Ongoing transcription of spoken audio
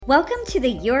Welcome to the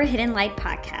Your Hidden Light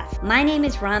podcast. My name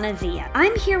is Rana Zia.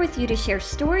 I'm here with you to share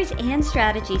stories and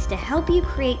strategies to help you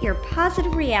create your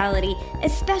positive reality,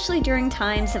 especially during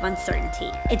times of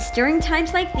uncertainty. It's during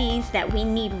times like these that we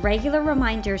need regular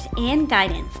reminders and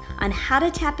guidance on how to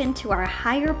tap into our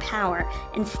higher power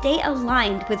and stay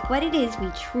aligned with what it is we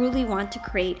truly want to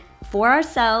create for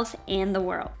ourselves and the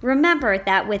world. Remember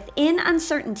that within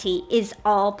uncertainty is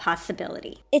all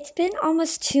possibility. It's been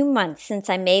almost 2 months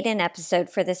since I made an episode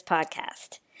for this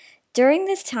podcast. During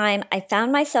this time, I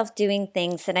found myself doing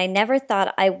things that I never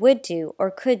thought I would do or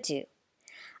could do.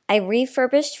 I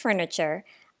refurbished furniture.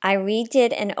 I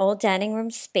redid an old dining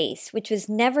room space, which was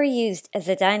never used as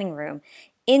a dining room,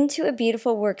 into a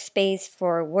beautiful workspace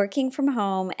for working from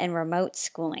home and remote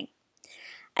schooling.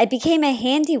 I became a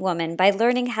handy woman by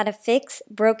learning how to fix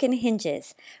broken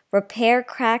hinges, repair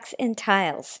cracks in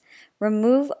tiles,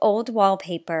 remove old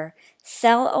wallpaper,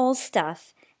 sell old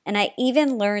stuff, and I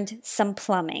even learned some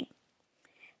plumbing.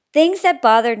 Things that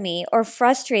bothered me or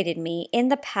frustrated me in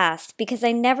the past because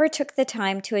I never took the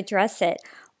time to address it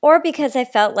or because I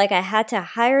felt like I had to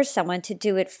hire someone to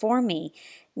do it for me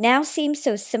now seem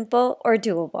so simple or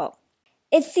doable.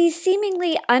 It's these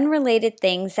seemingly unrelated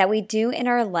things that we do in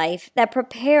our life that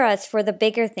prepare us for the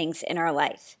bigger things in our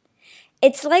life.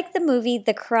 It's like the movie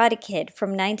The Karate Kid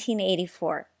from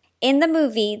 1984. In the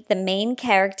movie, the main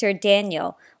character,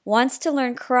 Daniel, wants to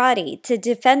learn karate to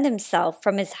defend himself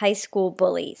from his high school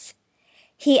bullies.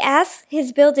 He asks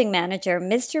his building manager,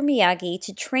 Mr. Miyagi,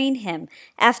 to train him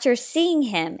after seeing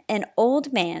him, an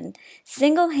old man,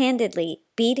 single-handedly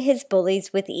beat his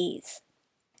bullies with ease.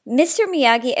 Mr.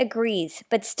 Miyagi agrees,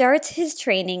 but starts his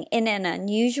training in an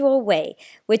unusual way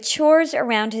with chores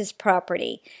around his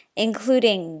property,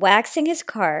 including waxing his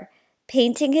car,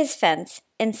 painting his fence,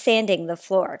 and sanding the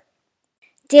floor.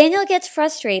 Daniel gets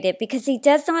frustrated because he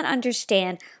does not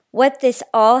understand what this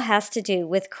all has to do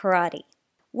with karate.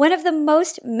 One of the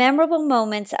most memorable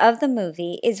moments of the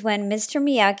movie is when Mr.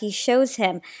 Miyagi shows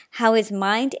him how his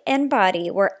mind and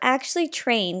body were actually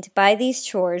trained by these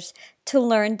chores to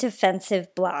learn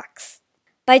defensive blocks.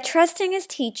 By trusting his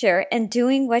teacher and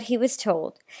doing what he was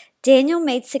told, Daniel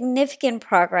made significant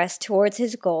progress towards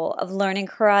his goal of learning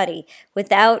karate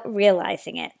without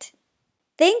realizing it.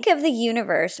 Think of the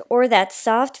universe or that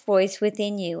soft voice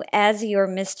within you as your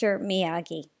Mr.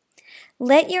 Miyagi.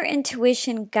 Let your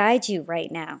intuition guide you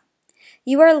right now.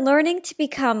 You are learning to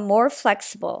become more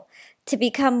flexible, to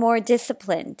become more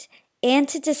disciplined, and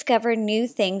to discover new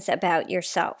things about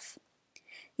yourself.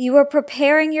 You are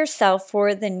preparing yourself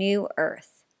for the new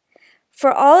earth.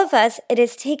 For all of us, it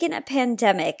has taken a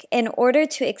pandemic in order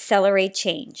to accelerate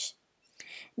change.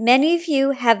 Many of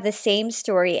you have the same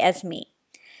story as me.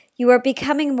 You are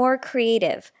becoming more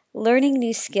creative, learning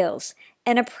new skills,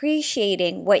 and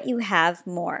appreciating what you have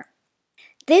more.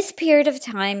 This period of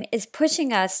time is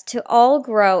pushing us to all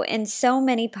grow in so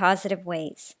many positive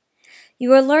ways.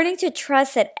 You are learning to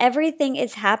trust that everything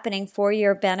is happening for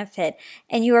your benefit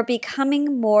and you are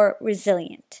becoming more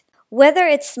resilient. Whether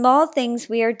it's small things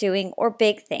we are doing or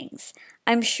big things,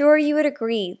 I'm sure you would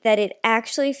agree that it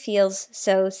actually feels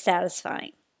so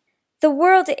satisfying. The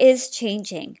world is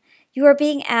changing. You are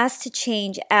being asked to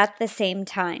change at the same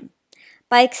time.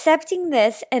 By accepting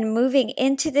this and moving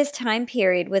into this time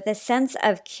period with a sense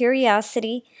of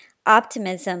curiosity,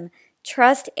 optimism,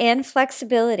 trust, and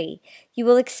flexibility, you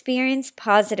will experience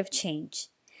positive change.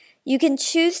 You can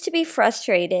choose to be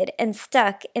frustrated and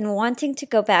stuck in wanting to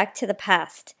go back to the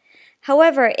past.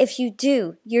 However, if you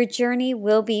do, your journey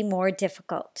will be more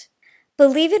difficult.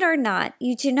 Believe it or not,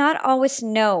 you do not always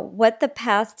know what the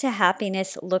path to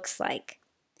happiness looks like.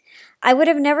 I would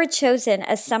have never chosen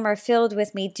a summer filled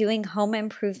with me doing home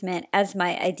improvement as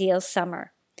my ideal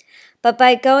summer. But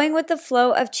by going with the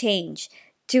flow of change,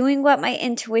 doing what my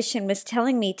intuition was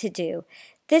telling me to do,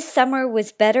 this summer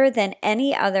was better than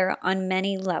any other on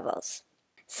many levels.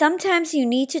 Sometimes you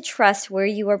need to trust where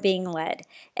you are being led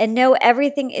and know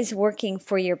everything is working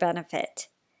for your benefit.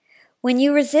 When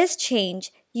you resist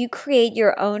change, you create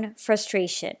your own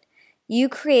frustration. You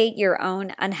create your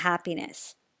own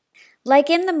unhappiness.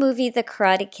 Like in the movie The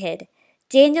Karate Kid,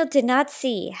 Daniel did not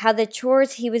see how the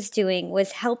chores he was doing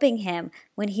was helping him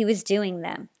when he was doing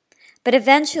them, but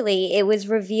eventually it was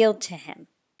revealed to him.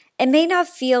 It may not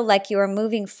feel like you are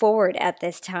moving forward at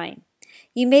this time.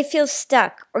 You may feel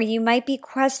stuck or you might be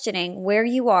questioning where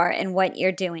you are and what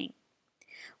you're doing.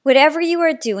 Whatever you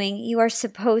are doing, you are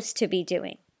supposed to be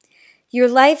doing. Your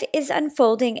life is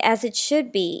unfolding as it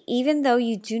should be, even though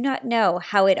you do not know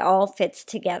how it all fits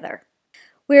together.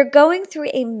 We are going through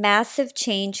a massive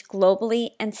change globally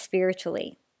and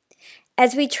spiritually.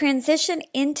 As we transition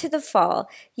into the fall,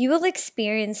 you will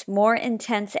experience more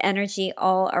intense energy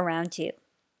all around you.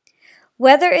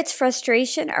 Whether it's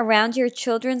frustration around your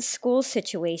children's school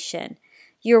situation,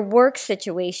 your work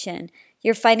situation,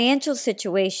 your financial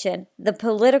situation, the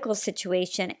political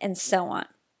situation, and so on.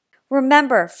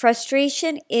 Remember,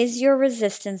 frustration is your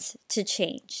resistance to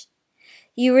change.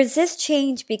 You resist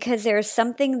change because there is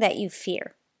something that you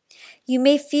fear. You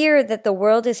may fear that the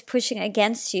world is pushing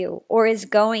against you or is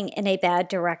going in a bad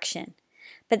direction.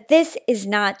 But this is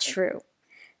not true.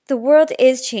 The world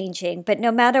is changing, but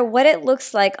no matter what it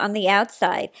looks like on the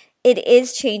outside, it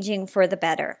is changing for the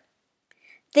better.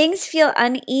 Things feel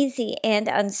uneasy and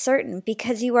uncertain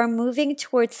because you are moving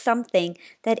towards something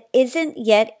that isn't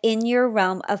yet in your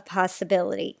realm of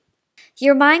possibility.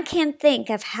 Your mind can't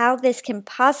think of how this can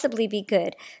possibly be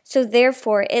good, so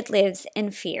therefore it lives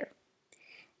in fear.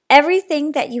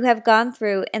 Everything that you have gone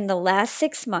through in the last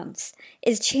 6 months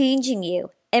is changing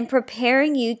you and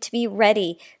preparing you to be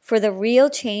ready for the real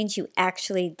change you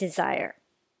actually desire.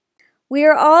 We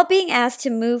are all being asked to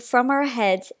move from our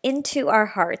heads into our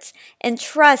hearts and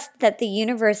trust that the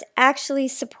universe actually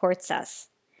supports us.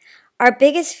 Our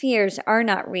biggest fears are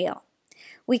not real.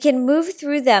 We can move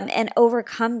through them and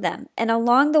overcome them, and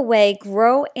along the way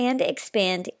grow and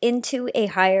expand into a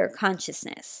higher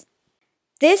consciousness.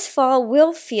 This fall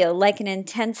will feel like an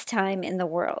intense time in the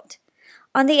world.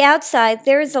 On the outside,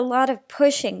 there is a lot of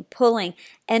pushing, pulling,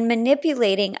 and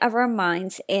manipulating of our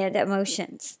minds and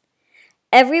emotions.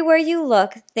 Everywhere you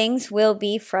look, things will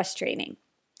be frustrating.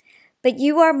 But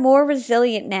you are more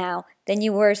resilient now than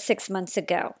you were 6 months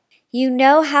ago. You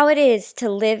know how it is to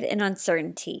live in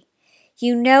uncertainty.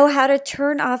 You know how to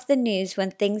turn off the news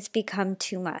when things become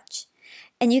too much.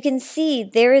 And you can see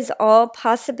there is all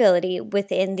possibility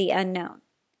within the unknown.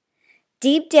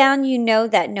 Deep down, you know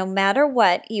that no matter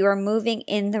what, you are moving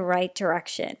in the right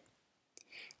direction.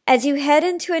 As you head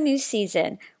into a new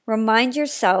season, remind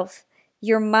yourself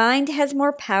your mind has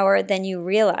more power than you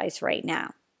realize right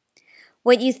now.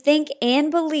 What you think and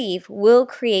believe will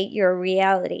create your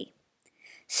reality.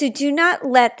 So do not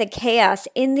let the chaos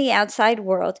in the outside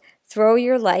world throw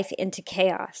your life into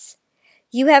chaos.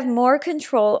 You have more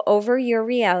control over your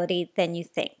reality than you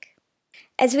think.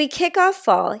 As we kick off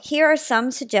fall, here are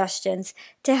some suggestions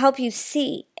to help you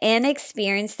see and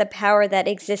experience the power that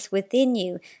exists within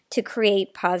you to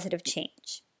create positive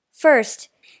change. First,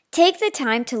 take the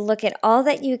time to look at all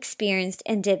that you experienced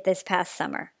and did this past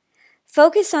summer.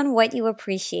 Focus on what you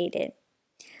appreciated.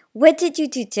 What did you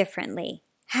do differently?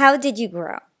 How did you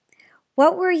grow?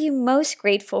 What were you most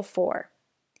grateful for?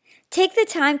 Take the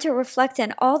time to reflect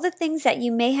on all the things that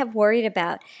you may have worried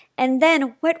about and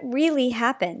then what really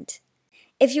happened.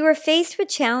 If you were faced with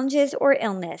challenges or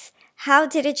illness, how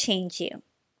did it change you?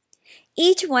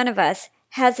 Each one of us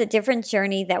has a different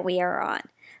journey that we are on,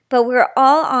 but we're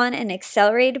all on an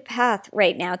accelerated path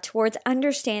right now towards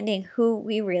understanding who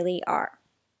we really are.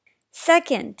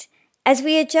 Second, as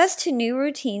we adjust to new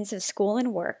routines of school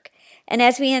and work, and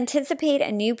as we anticipate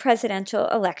a new presidential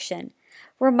election,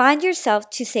 remind yourself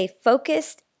to stay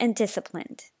focused and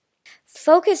disciplined.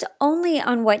 Focus only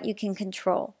on what you can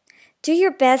control. Do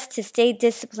your best to stay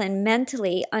disciplined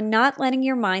mentally on not letting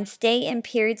your mind stay in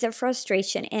periods of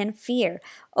frustration and fear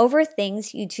over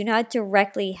things you do not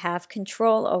directly have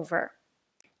control over.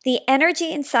 The energy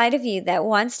inside of you that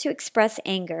wants to express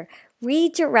anger,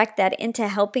 redirect that into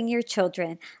helping your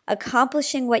children,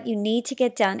 accomplishing what you need to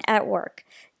get done at work,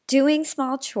 doing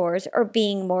small chores, or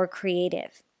being more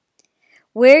creative.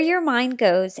 Where your mind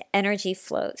goes, energy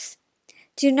flows.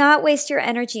 Do not waste your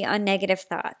energy on negative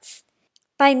thoughts.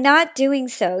 By not doing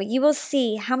so, you will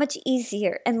see how much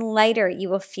easier and lighter you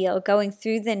will feel going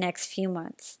through the next few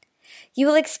months. You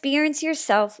will experience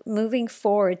yourself moving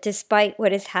forward despite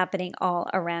what is happening all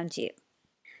around you.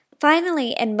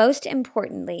 Finally, and most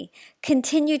importantly,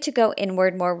 continue to go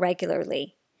inward more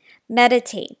regularly.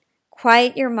 Meditate,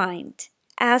 quiet your mind,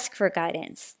 ask for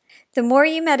guidance. The more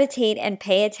you meditate and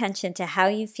pay attention to how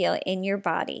you feel in your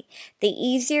body, the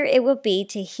easier it will be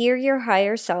to hear your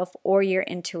higher self or your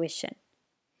intuition.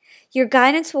 Your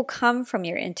guidance will come from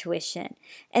your intuition,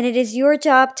 and it is your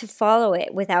job to follow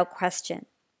it without question.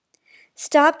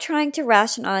 Stop trying to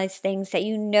rationalize things that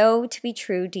you know to be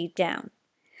true deep down.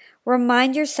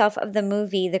 Remind yourself of the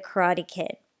movie The Karate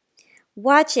Kid.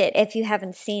 Watch it if you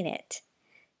haven't seen it.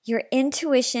 Your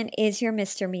intuition is your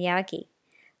Mr. Miyagi.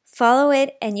 Follow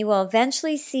it, and you will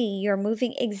eventually see you're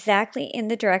moving exactly in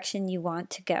the direction you want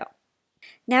to go.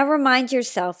 Now remind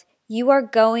yourself you are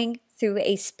going through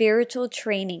a spiritual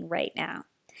training right now.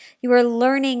 You are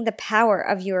learning the power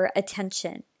of your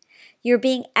attention. You're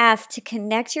being asked to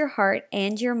connect your heart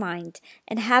and your mind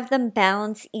and have them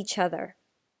balance each other.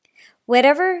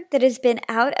 Whatever that has been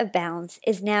out of balance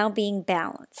is now being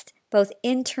balanced, both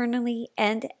internally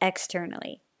and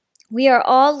externally. We are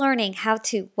all learning how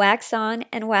to wax on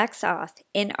and wax off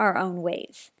in our own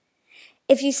ways.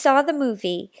 If you saw the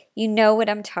movie, you know what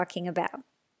I'm talking about.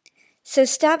 So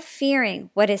stop fearing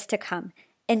what is to come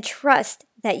and trust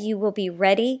that you will be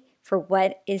ready for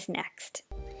what is next.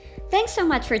 Thanks so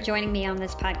much for joining me on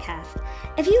this podcast.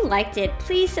 If you liked it,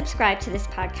 please subscribe to this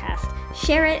podcast,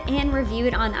 share it, and review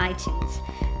it on iTunes.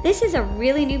 This is a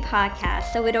really new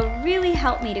podcast, so it'll really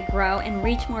help me to grow and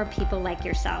reach more people like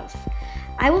yourselves.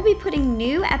 I will be putting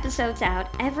new episodes out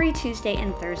every Tuesday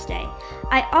and Thursday.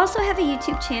 I also have a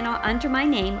YouTube channel under my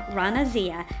name, Rana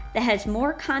Zia, that has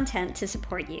more content to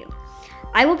support you.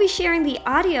 I will be sharing the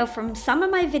audio from some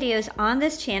of my videos on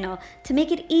this channel to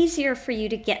make it easier for you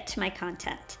to get to my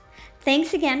content.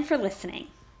 Thanks again for listening.